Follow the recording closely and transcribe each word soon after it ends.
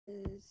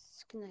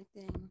is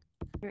connecting.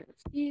 Alright,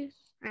 let's see.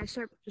 Alright,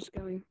 start just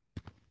going.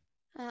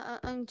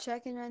 I'm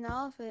checking right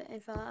now if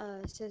it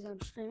says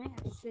I'm streaming.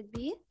 It should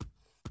be.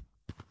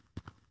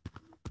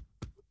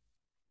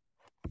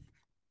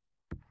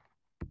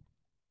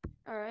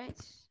 All right.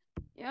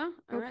 Yeah.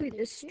 All right. Hopefully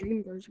Thank this you.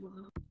 stream goes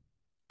well.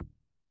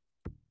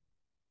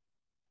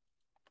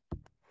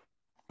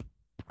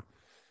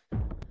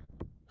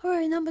 All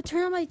right. Now I'm gonna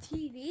turn on my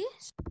TV.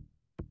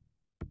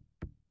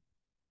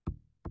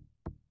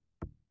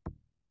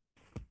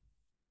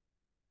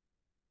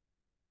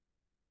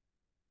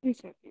 One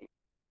second.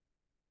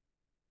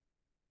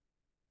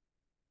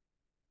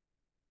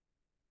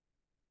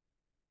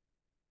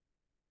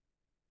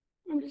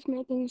 I'm just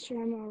making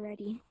sure I'm all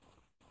ready.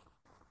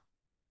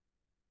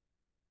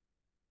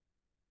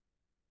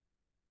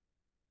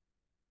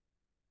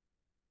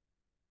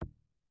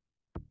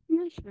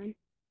 That's fine.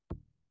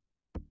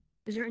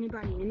 Is there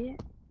anybody in yet?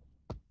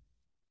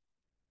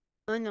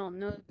 I don't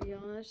know, to be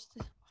honest.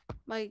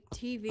 My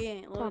TV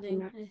ain't Probably loading.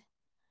 not. It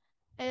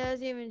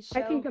doesn't even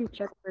I can show. come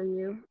check for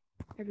you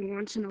every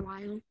once in a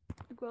while.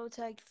 Grow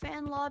tag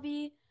fan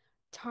lobby.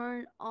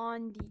 Turn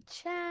on the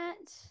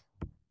chat.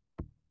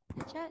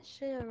 The chat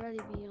should already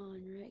be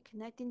on, right?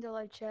 Connecting to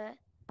live chat.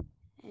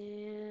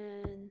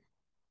 And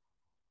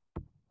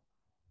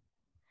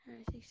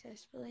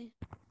successfully.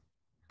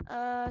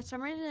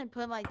 Some reason I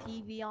put my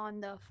TV on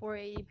the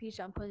 480p,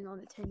 so I'm putting it on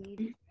the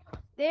 1080.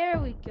 There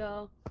we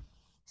go.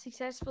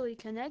 Successfully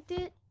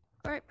connected.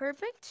 Alright,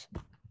 perfect.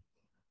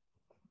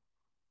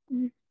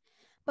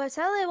 But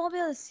sadly, I won't be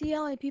able to see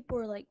how many people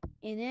are like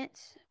in it,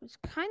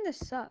 which kind of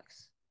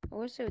sucks. I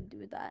wish I would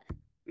do that.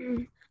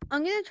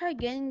 I'm gonna try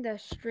getting the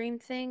stream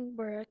thing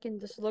where I can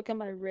just look at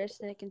my wrist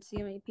and I can see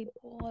how many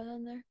people are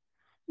on there.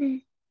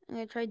 I'm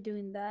gonna try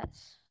doing that.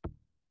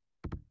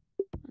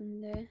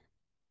 And there.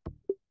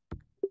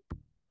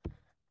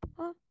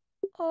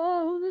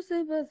 Oh, the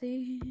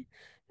sympathy.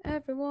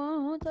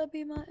 Everyone wants to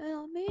be my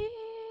enemy.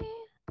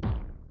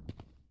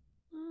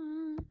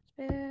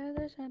 Spare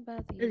the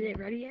sympathy. Is it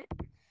ready yet?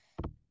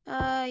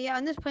 Yeah,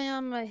 I'm just putting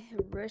on my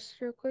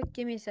wrist real quick.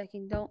 Give me a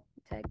second. Don't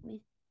tag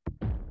me.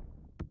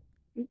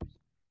 Oops.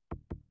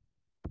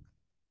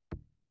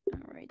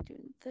 Alright,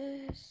 doing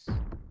this.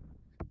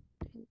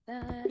 Doing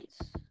that.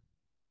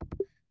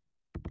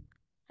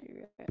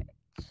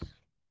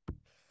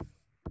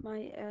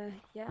 Alright.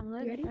 Yeah, I'm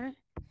ready. Alright.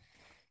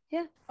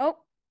 Yeah. Oh,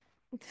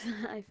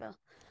 I fell.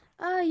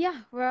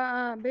 Yeah,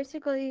 we're,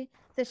 basically,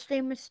 the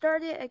stream is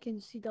started. I can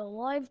see the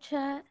live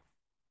chat.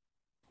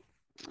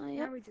 Yep.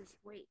 Now we just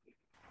wait.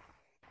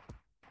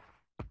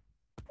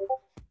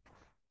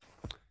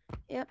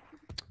 Yep.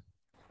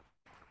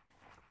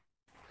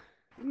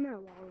 No,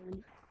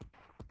 Wallen.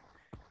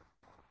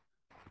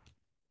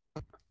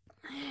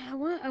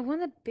 I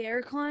want a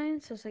bear climb,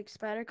 so it's like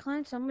spider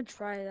climb, so I'm gonna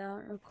try it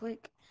out real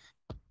quick.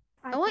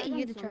 I want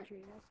you to try it.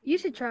 You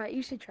should try it.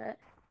 You should try it.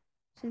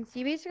 Since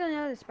you basically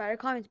know the spider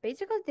climb, it's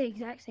basically the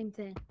exact same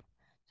thing.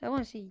 So I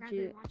want to see you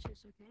do it. Watch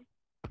this, okay?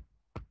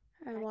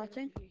 I'm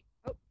watching.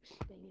 Oh,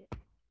 dang it.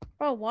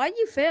 Bro, why'd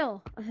you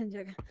fail? I'm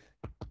joking.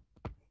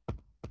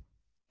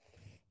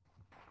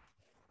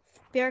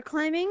 Bear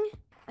climbing.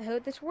 I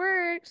hope this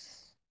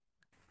works.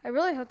 I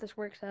really hope this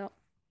works out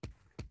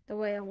the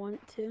way I want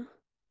it to.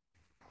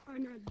 Oh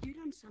no, the dude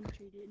on some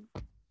tree did.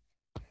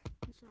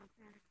 It's not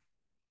bad.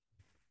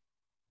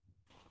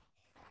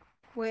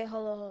 Wait,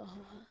 hold on.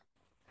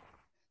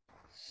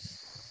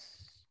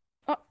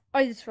 Oh,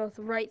 I just fell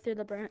right through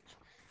the branch.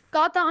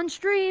 Got that on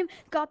stream.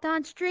 Got that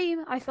on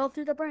stream. I fell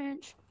through the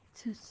branch.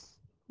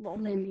 Well,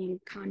 landing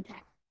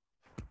contact.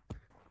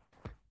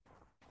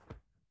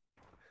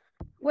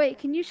 Wait,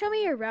 can you show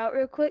me your route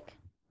real quick?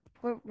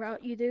 What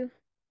route you do?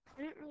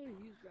 I didn't really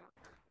use route.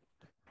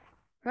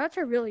 Routes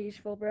are really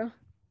useful, bro.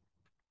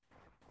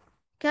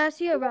 Can I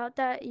see a route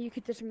that you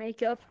could just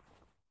make up?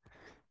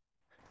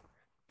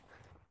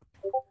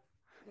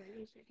 Wait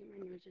a second,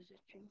 my nose is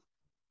itching.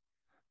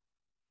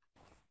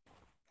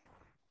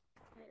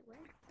 Wait,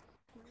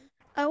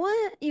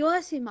 where? You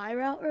want to see my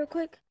route real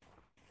quick?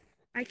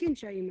 I can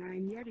show you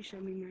mine. You already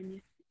showed me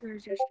mine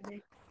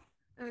yesterday.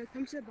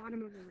 Come to the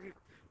bottom of the ramp.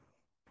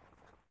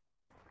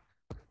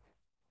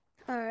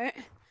 Alright.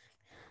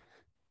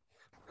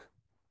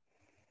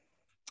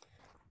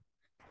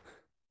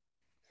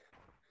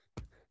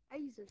 I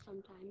use it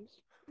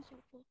sometimes. It's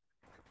helpful.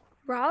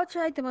 Routes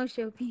are like the most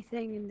OP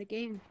thing in the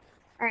game.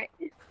 Alright,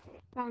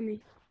 follow me.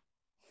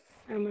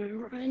 I'm gonna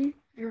run.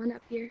 I run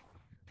up here,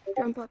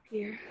 jump up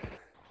here,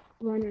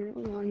 run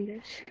along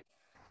this.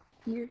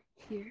 Here.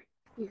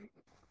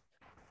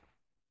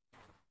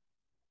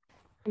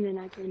 And then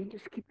I can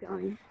just keep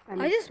going.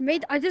 I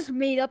just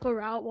made up a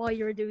route while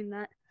you were doing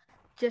that.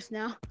 Just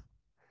now.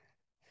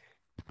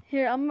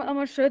 Here, I'm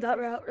gonna show that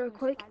route real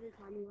quick.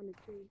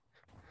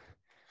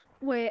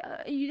 Wait,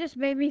 you just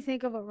made me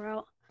think of a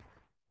route.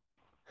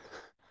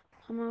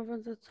 I'm over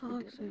the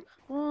toxic.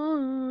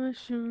 Oh,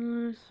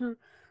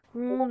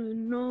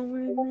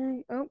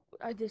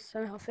 I just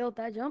somehow failed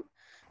that jump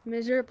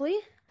miserably.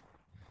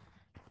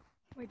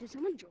 Wait, did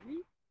someone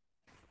join?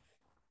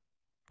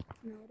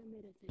 No, I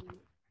made a thing.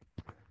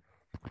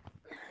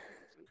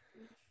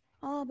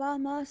 All by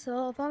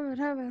myself.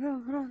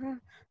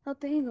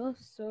 Nothing goes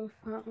so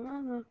far.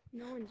 No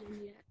one's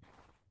in yet.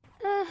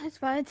 It's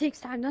fine. It takes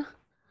time though.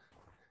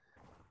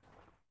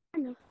 I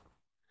know.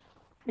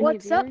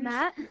 What's up,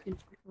 Matt?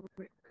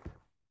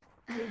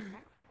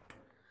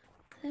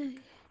 Yeah,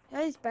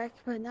 he's back,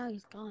 but now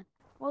he's gone.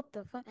 What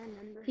the fuck?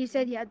 He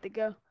said he had to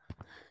go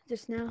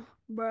just now,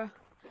 bruh.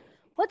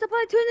 What the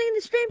fuck? Tuning in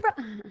the stream, bro.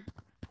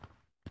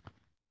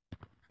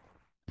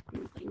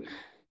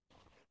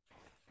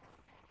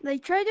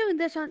 Like, try doing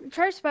this on.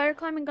 Try spider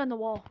climbing on the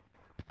wall.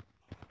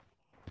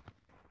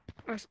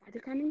 Oh, spider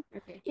climbing?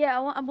 Okay. Yeah,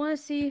 I want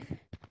to see if.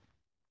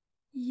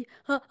 Yeah.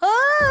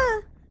 Ah!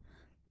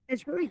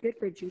 It's really good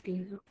for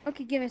juking, though.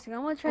 Okay, give me a second. I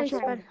want to try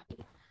spider. I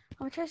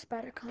want to try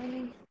spider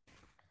climbing.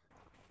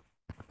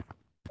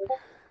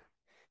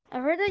 I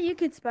heard that you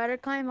could spider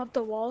climb up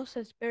the wall,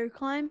 so spider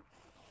climb,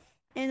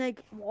 and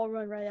like wall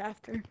run right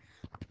after.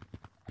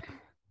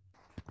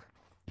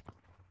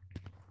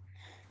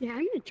 Yeah,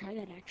 I'm gonna try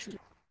that actually.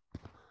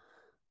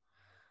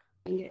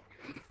 Dang it.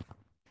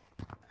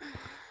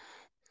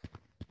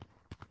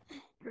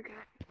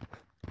 Forgot.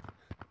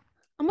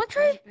 I'm gonna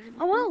try.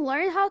 I want to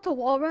learn how to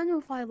wall run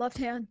with my left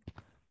hand.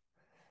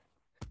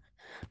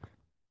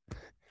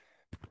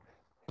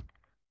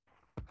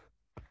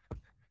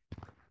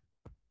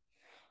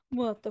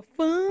 What the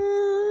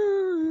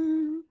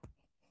fun?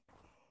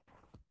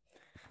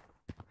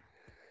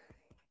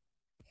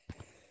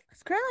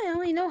 Cause currently I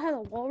only know how to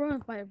wall run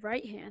with my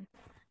right hand.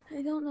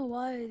 I don't know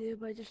why I do,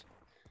 but just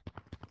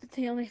that's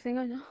the only thing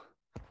I know.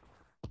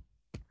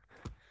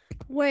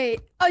 Wait,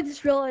 I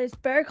just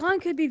realized bear climb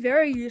could be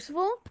very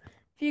useful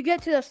if you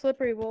get to the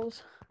slippery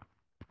walls.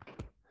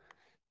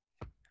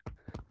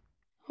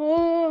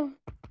 Oh.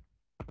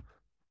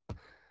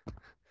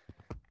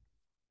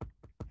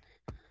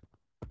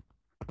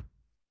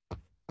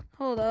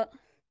 Hold up.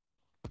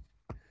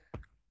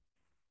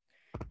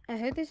 I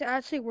hope this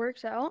actually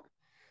works out.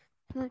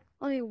 Like,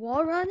 let me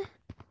wall run.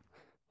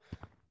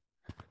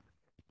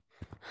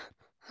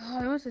 Oh,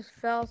 I almost just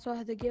fell, so I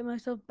had to get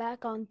myself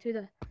back onto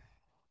the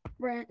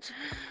branch.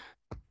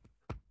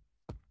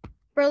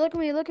 Bro, look at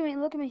me, look at me,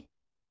 look at me.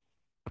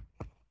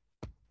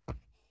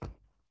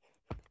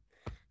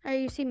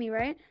 Hey, you see me,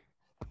 right?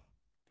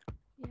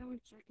 Yeah, 1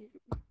 second.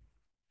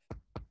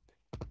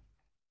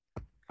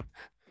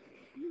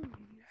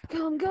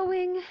 I'm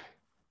going.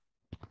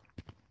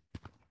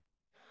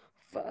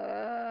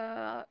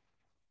 Fuck.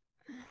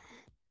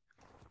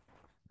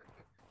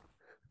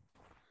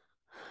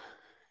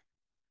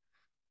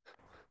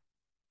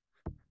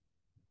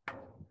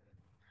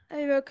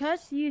 Hey, bro, can I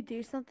see you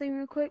do something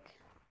real quick?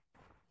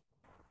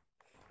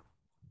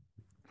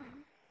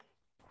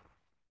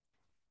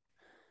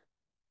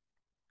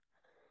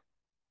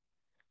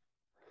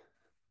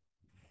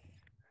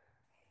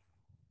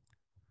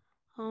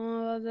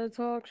 Oh, the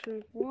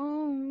toxic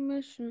one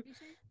mission.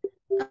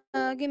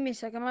 Give me a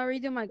second. I'm gonna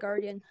redo my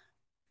guardian.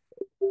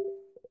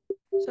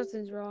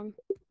 Something's wrong.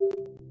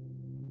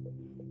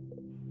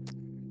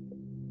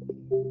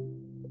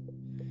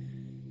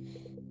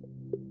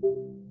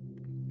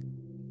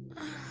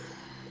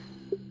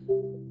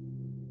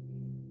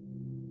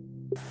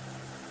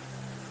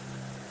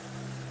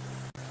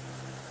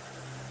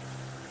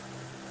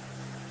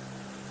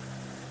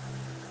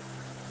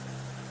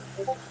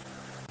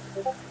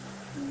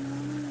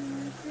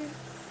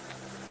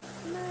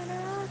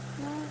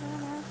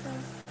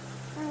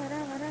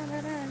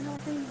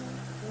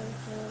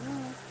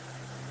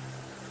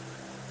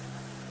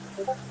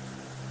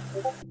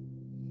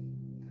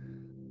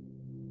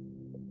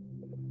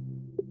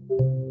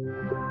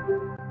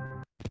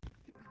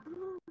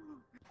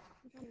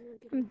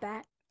 I'm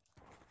back.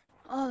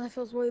 Oh, that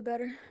feels way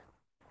better.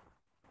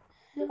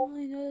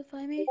 Emily,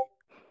 notify me.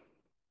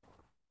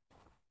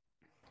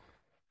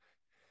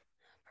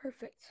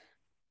 Perfect.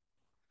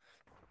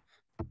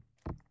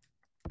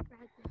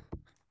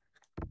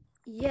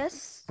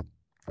 Yes.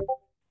 I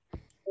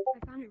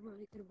found a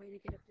really good way to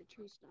get up the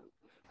tree stump.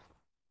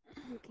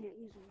 You can't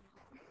use it.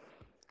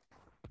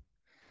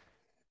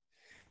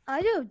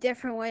 I do a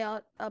different way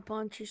out up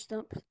on tree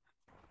stump.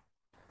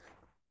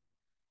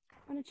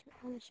 I want to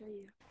show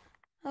you.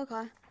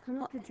 Okay.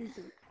 Come up the tree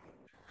stump.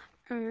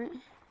 Alright.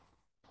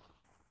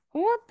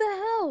 What the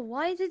hell?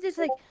 Why did this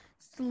like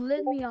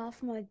slid me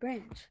off my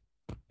branch?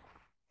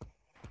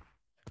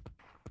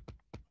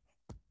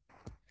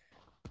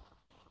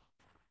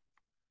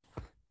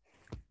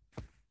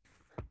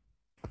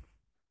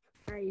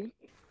 Are you?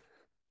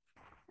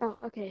 Oh,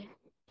 okay.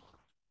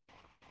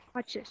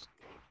 Watch this.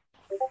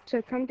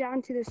 So come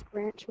down to this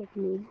branch with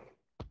me.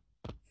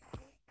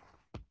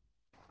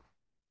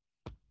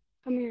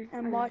 Come here.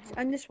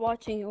 I'm just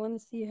watching. I want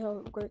to see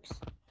how it works.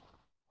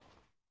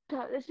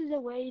 So this is a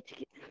way to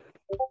get.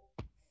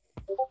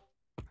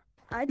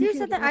 I do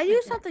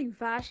something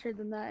faster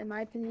than that, in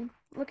my opinion.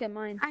 Look at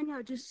mine. I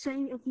know. Just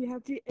saying, if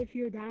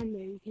you're down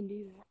there, you can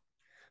do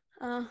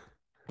that.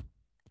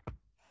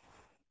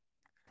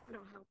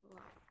 It'll help a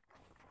lot.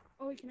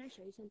 Oh, wait, can I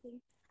show you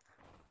something?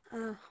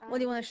 What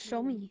do you want to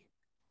show me,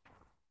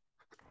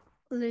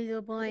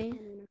 little boy?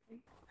 Canyon, okay?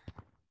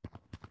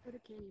 Go to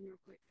canyon real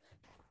quick.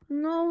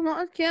 No,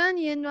 not a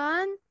canyon,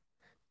 man.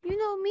 You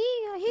know me.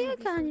 I hate a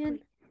Just real canyon.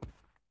 quick.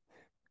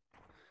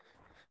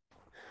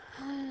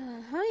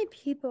 How many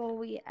people are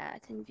we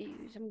at in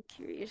views? I'm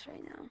curious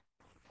right now.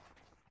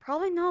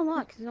 Probably not a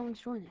lot because no one's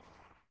joining.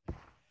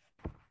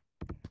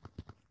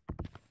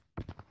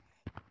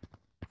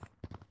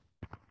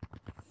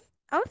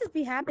 I would just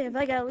be happy if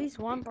like at least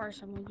one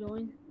person would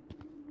join.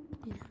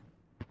 Yeah.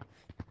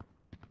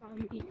 Follow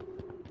me.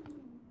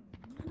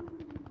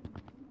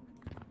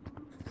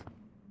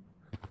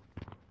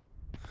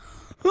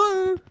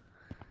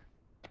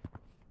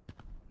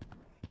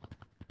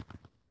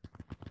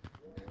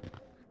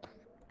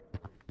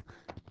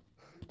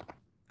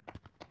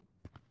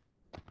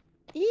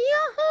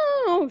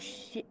 Yahoo! Oh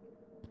shit.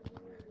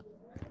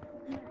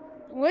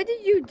 What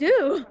did you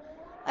do?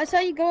 I saw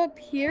you go up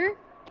here,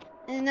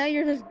 and now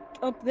you're just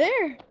up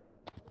there.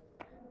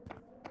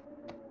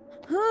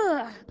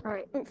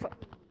 Alright. Oh, fuck.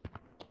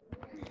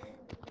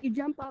 You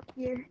jump up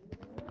here.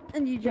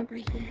 And you jump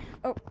right here.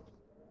 Oh.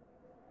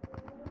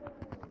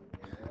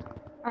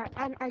 Alright,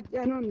 I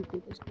don't need to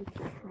do this with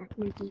rock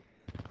monkey.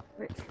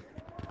 But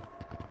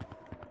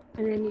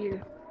and then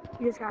you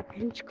just gotta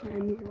pinch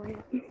climb your way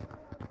up.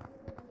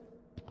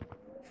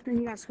 Then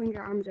you gotta swing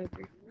your arms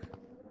over.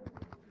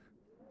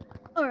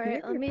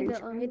 Alright, let me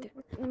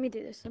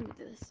do this.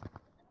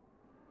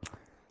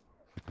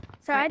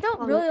 So I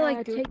don't really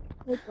like take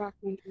rock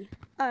monkey.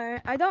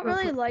 Alright, I don't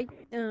really like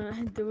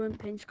doing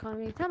pinch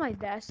climbing. It's not my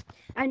best.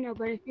 I know,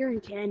 but if you're in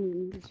canyon,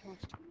 you just watch.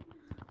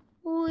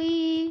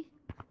 Wee.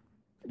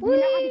 Do you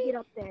know how to get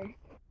up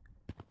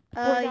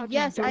there?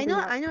 Yes, I know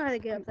up? how to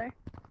get up there.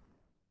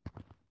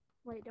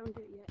 Wait, don't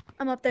do it yet.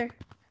 I'm up there.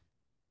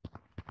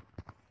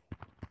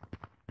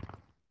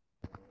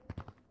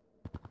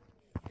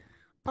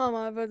 Oh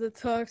my god, the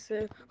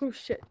toxic. Oh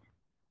shit.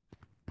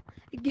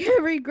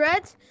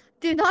 Regrets?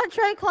 Do not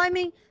try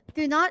climbing.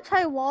 Do not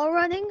try wall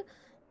running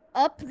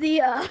up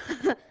the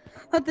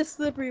up the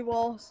slippery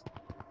walls.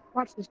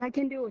 Watch this. I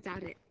can do it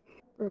without it.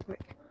 Real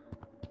quick.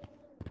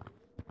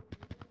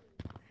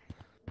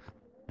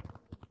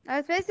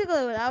 That's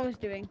basically what I was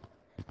doing.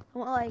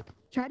 Well, like,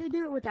 try to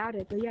do it without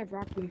it, but you have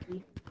rock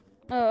monkey.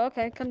 Oh,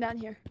 okay. Come down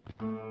here.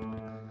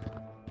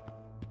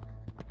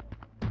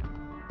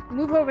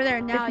 Move over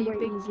there now, you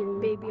big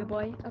baby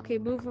boy. Okay,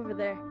 move over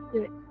there.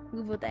 Do it.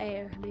 Move over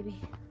there,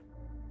 baby.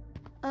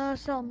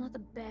 So I'm not the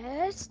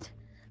best.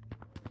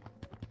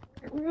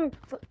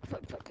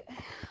 Fuck.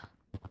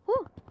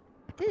 Whew,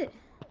 did it.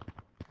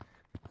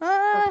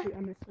 Oh, shoot,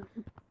 I messed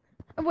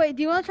up. Wait,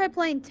 do you want to try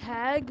playing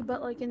tag,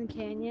 but like in the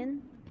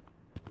canyon?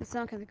 It's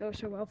not gonna go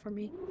so well for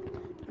me.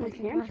 I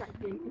can try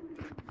canyon.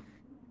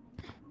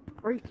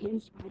 Or you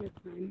can spider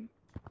climb.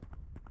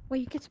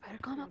 Wait, you can spider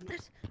climb up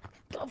this?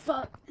 Oh,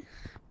 fuck.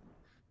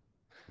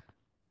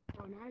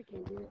 Oh, now I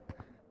can't do it.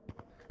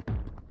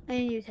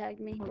 And you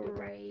tagged me.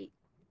 Great.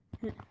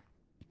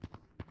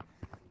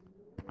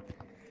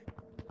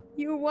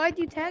 Why'd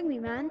you tag me,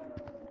 man?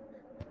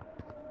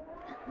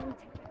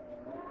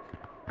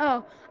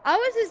 Oh, I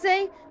was just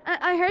saying,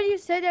 I heard you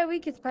said that we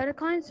could spider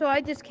climb, so I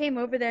just came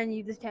over there and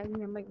you just tagged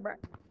me. I'm like, bruh.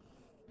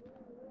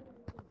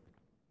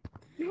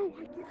 No,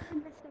 I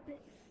messed up it.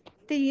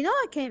 Dude, you know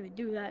I can't even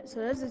do that, so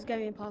this is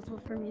gonna be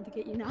impossible for me to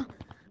get you now.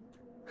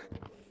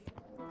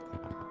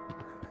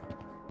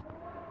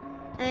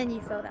 And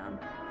you fell down.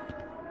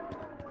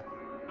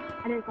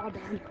 I didn't fall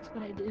down, that's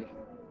what I did.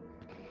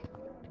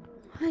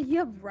 You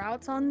have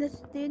routes on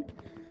this, dude?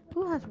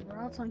 Who has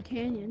routes on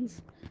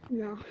canyons?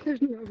 No,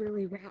 there's no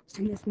really routes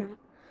in this map.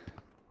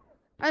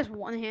 I just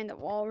one-handed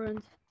wall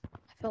runs.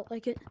 I felt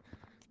like it.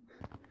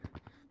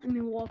 I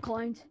mean, wall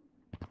climbed.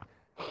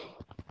 What are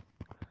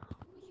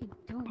you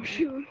doing? Oh,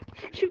 shoot.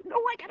 Shoot, no,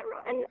 I gotta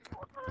run.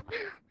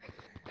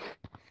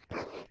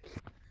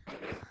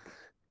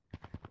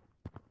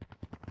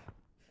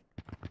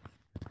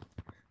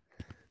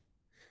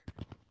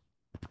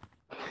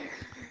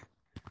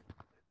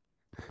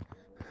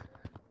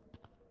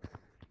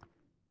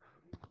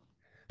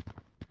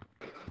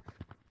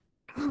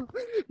 Oh,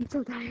 I'm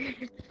so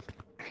tired.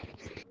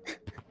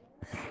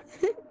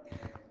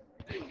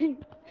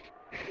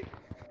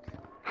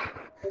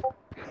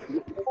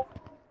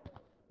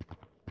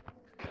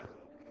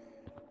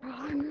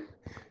 Run.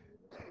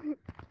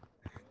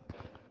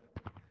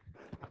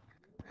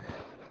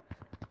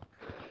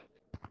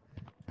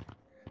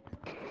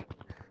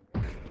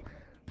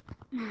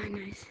 Oh,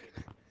 nice.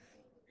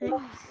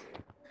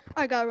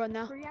 I gotta run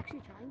now. Were you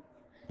actually trying?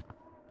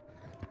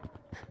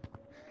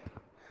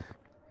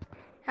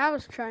 I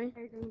was trying.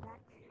 Are you going back?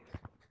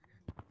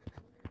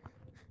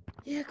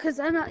 Yeah, because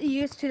I'm not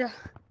used to the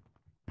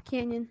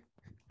canyon.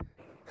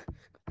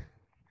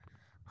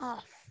 Oh,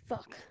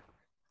 fuck.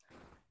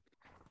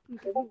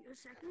 Give me a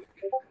second.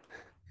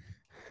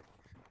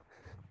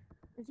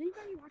 Is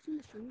anybody watching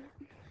the stream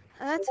yet?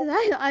 That's it.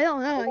 I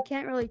don't know. I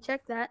can't really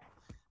check that,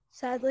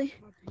 sadly.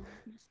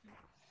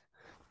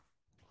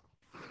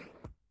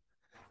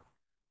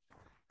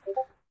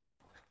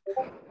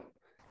 Oh,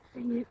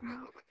 Dang it,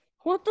 bro.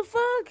 What the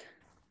fuck?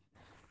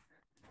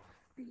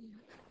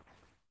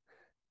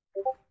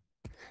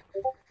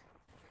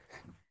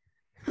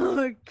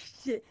 Oh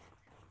shit.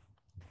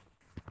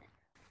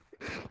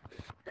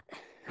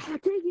 Oh,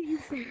 dang it, you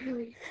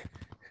barely.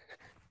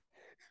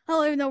 I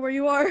don't even know where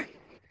you are.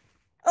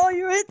 Oh,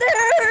 you're right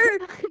there!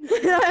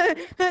 I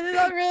did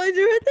not realize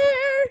you were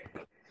there!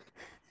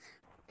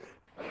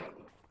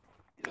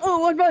 Oh,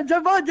 one button,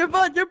 jump on, jump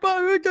on, jump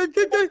on, jump on,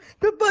 jump on,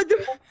 jump on,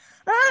 jump on.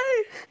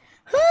 Hey!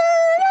 Hey,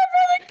 I'm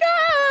really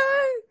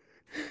good!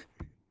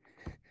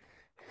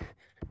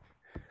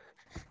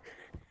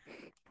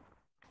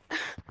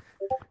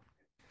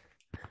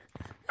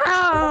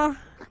 Ah!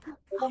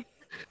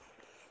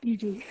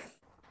 GG.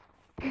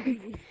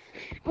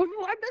 Oh no,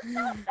 I messed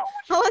up.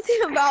 I wasn't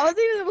even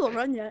able to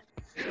run yet.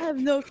 I have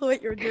no clue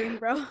what you're doing,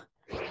 bro.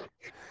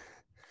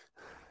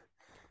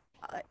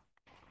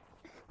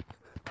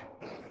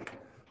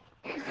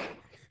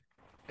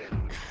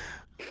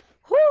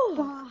 Whew.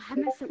 Oh, I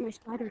messed up my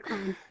spider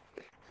climb.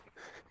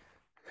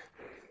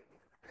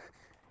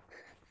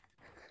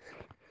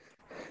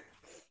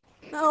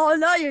 Oh,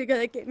 now you're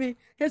gonna get me.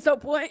 There's no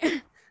point.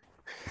 You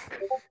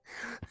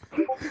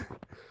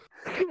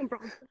Come on, bro.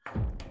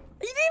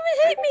 didn't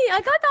even hit me. I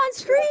got that on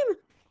stream.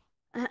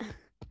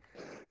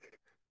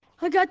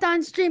 I got that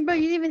on stream, but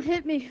you didn't even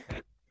hit me.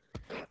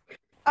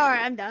 All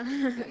right, I'm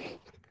done.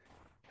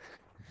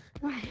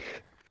 Why?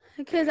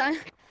 Because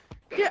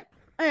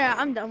yeah,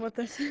 I'm done with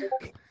this.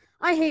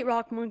 I hate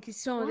Rock Monkey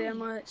so damn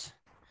much.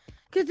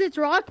 Cause it's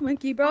Rock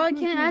Monkey, bro. I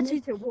can't actually.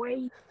 Makes it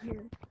way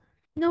easier.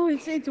 No,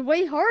 it's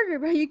way harder,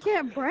 bro. You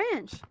can't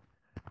branch.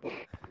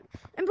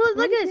 And plus,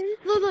 look at this.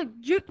 Look,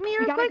 juke me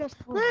real quick.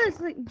 Look at this.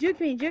 Look, juke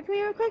me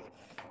real quick.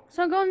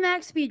 So I'm going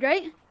max speed,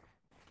 right?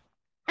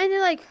 And then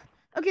like,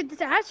 okay,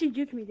 this actually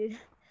juke me, dude.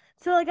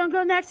 So like, I'm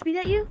going max speed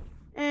at you,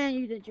 and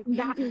you did juke me.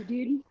 Got me,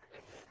 dude.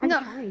 No,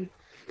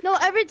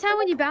 every time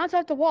when you bounce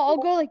off the wall, I'll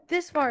go like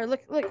this far.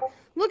 Look how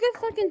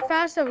fucking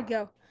fast I would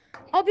go.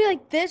 I'll be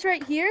like this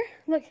right here.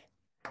 Look.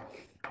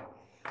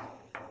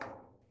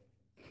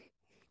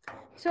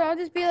 So I'll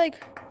just be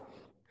like.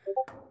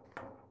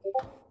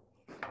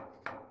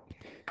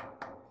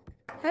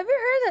 Have you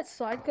heard that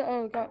slide go?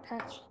 Oh, it got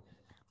patched.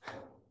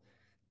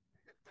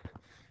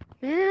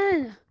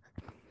 Man,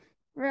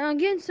 I'm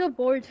getting so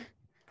bored.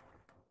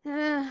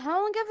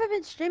 How long have I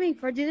been streaming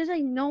for? Dude, there's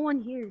like no one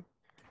here.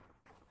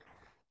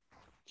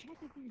 Check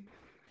again.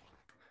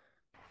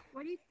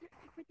 What do you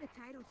put the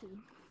title to?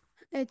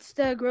 It's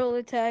the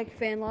Gorilla Tag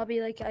fan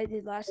lobby like I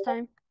did last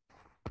time.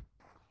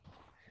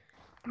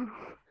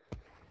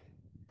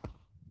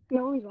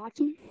 No one's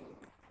watching?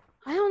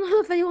 I don't know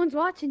if anyone's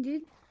watching,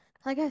 dude.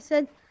 Like I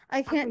said,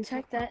 I can't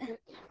check that.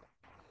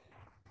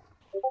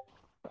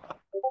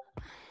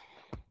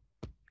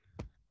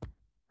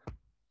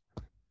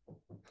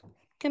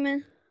 Come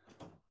in.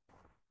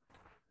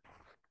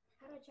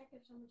 How do I check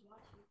if someone's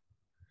watching?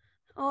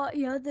 Oh,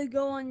 you have to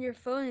go on your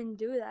phone and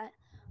do that.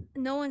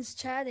 No one's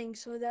chatting,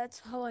 so that's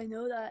how I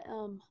know that.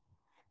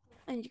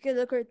 And you can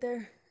look right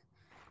there.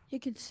 You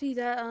can see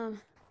that.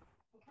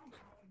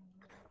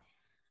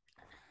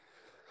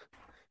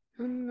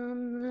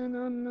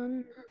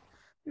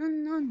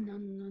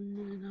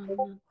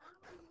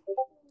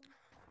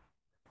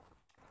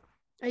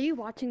 Are you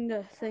watching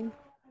the thing?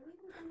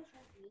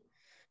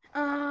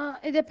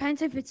 It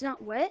depends if it's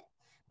not wet,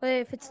 but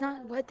if it's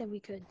not wet, then we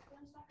could.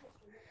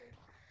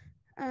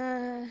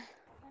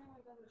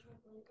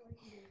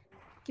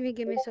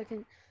 Give me a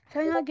second.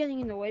 Try not getting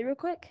in the way real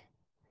quick.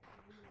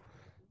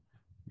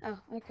 Oh,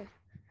 okay.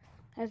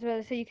 I was about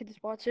to say you could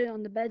just watch it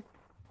on the bed.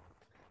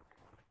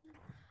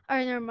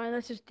 Alright, never mind.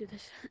 Let's just do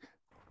this.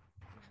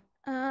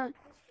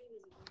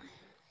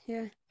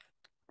 Yeah.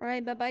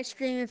 Alright, bye-bye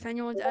stream if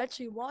anyone's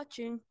actually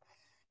watching.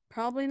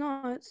 Probably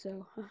not,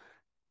 so.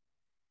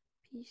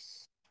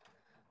 Peace.